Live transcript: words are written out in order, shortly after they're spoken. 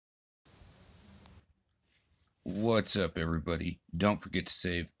What's up, everybody? Don't forget to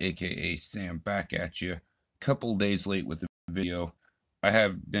save, aka Sam, back at you. Couple days late with the video. I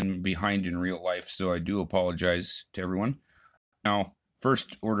have been behind in real life, so I do apologize to everyone. Now,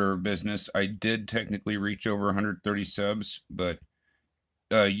 first order of business, I did technically reach over 130 subs, but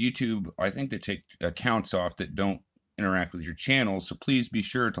YouTube, I think they take accounts off that don't interact with your channel, so please be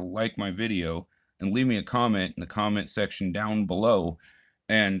sure to like my video and leave me a comment in the comment section down below,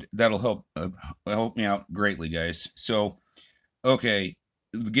 and that'll help me out greatly, guys. So, okay,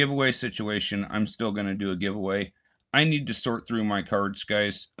 the giveaway situation, I'm still going to do a giveaway. I need to sort through my cards,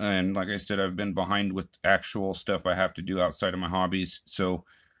 guys, and like I said, I've been behind with actual stuff I have to do outside of my hobbies, so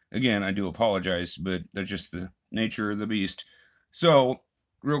again, I do apologize, but that's just the nature of the beast. So,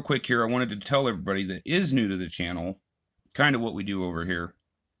 real quick here, I wanted to tell everybody that is new to the channel kind of what we do over here.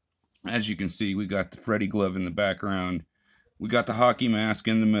 As you can see, we got the Freddy glove in the background, we got the hockey mask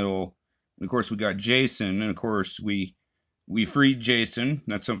in the middle, and of course we got Jason, and of course we freed Jason.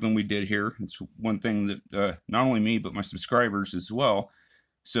 That's something we did here. It's one thing that not only me but my subscribers as well.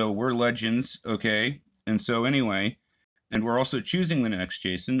 So we're legends, okay? And so anyway, and we're also choosing the next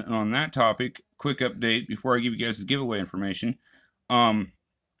Jason. And on that topic, quick update before I give you guys the giveaway information.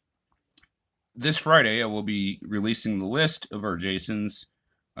 This Friday I will be releasing the list of our Jasons.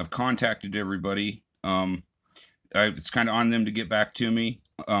 I've contacted everybody. It's kind of on them to get back to me.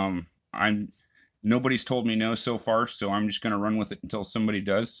 Nobody's told me no so far, so I'm just going to run with it until somebody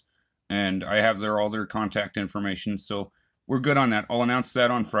does. And I have all their contact information, so we're good on that. I'll announce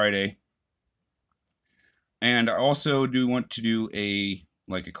that on Friday. And I also do want to do a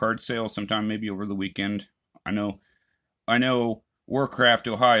card sale sometime, maybe over the weekend. I know Warcraft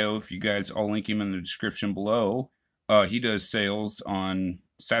Ohio, if you guys, I'll link him in the description below. He does sales on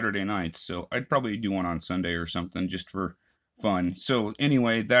Saturday nights, so I'd probably do one on Sunday or something just for fun. So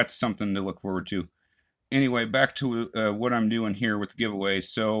anyway, that's something to look forward to. Anyway, back to what I'm doing here with the giveaway.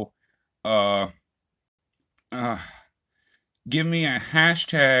 So give me a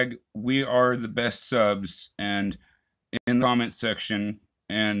hashtag we are the best subs and in the comment section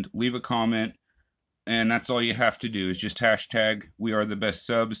and leave a comment, and that's all you have to do is just hashtag we are the best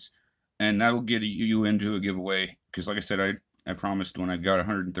subs, and that'll get you into a giveaway. Because like I said, I promised when I got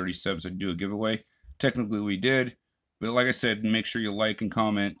 130 subs I'd do a giveaway. Technically we did, but like I said, make sure you like and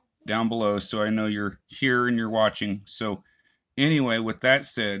comment down below so I know you're here and you're watching. So anyway, with that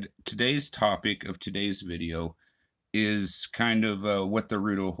said, today's topic of today's video is kind of what the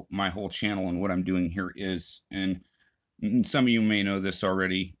root of my whole channel and what I'm doing here is. And some of you may know this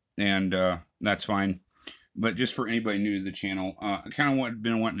already, and that's fine. But just for anybody new to the channel, I kind of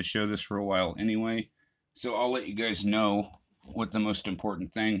been wanting to show this for a while anyway. So I'll let you guys know what the most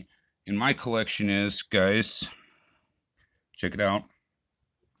important thing in my collection is, guys. Check it out.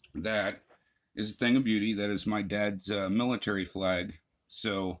 That is a thing of beauty. That is my dad's military flag.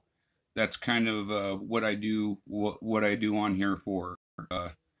 So that's kind of what I do. What I do on here for.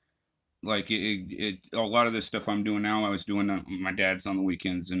 A lot of this stuff I'm doing now, I was doing on my dad's on the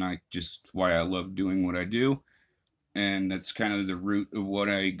weekends, and why I love doing what I do. And that's kind of the root of what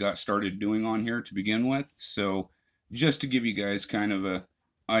I got started doing on here to begin with. So just to give you guys kind of a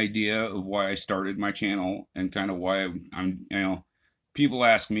idea of why I started my channel and kind of why I'm people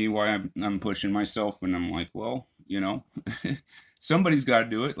ask me why I'm pushing myself, and I'm like, well, somebody's got to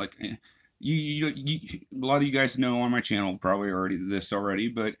do it. Like a lot of you guys know on my channel probably already,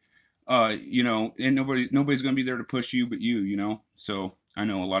 but and nobody's gonna be there to push you but you. So I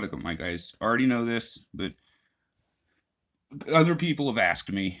know a lot of my guys already know this, but other people have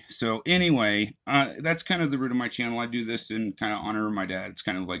asked me. So anyway, that's kind of the root of my channel. I do this in kind of honor of my dad. It's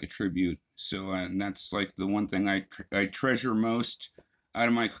kind of like a tribute. So and that's like the one thing I treasure most out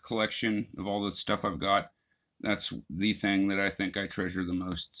of my collection of all the stuff I've got. That's the thing that I think I treasure the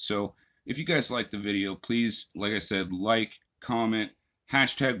most. So if you guys like the video, please, like I said, like, comment,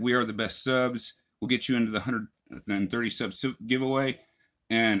 hashtag we are the best subs. We'll get you into the 130 subs giveaway.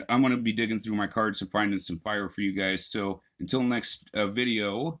 And I'm going to be digging through my cards and finding some fire for you guys. So until next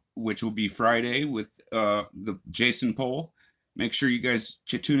video, which will be Friday with the Jason poll, make sure you guys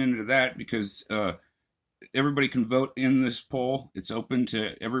tune into that, because everybody can vote in this poll. It's open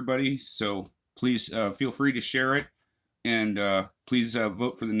to everybody. So please feel free to share it. And please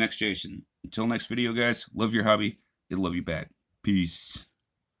vote for the next Jason. Until next video, guys, love your hobby. It'll love you back. Peace.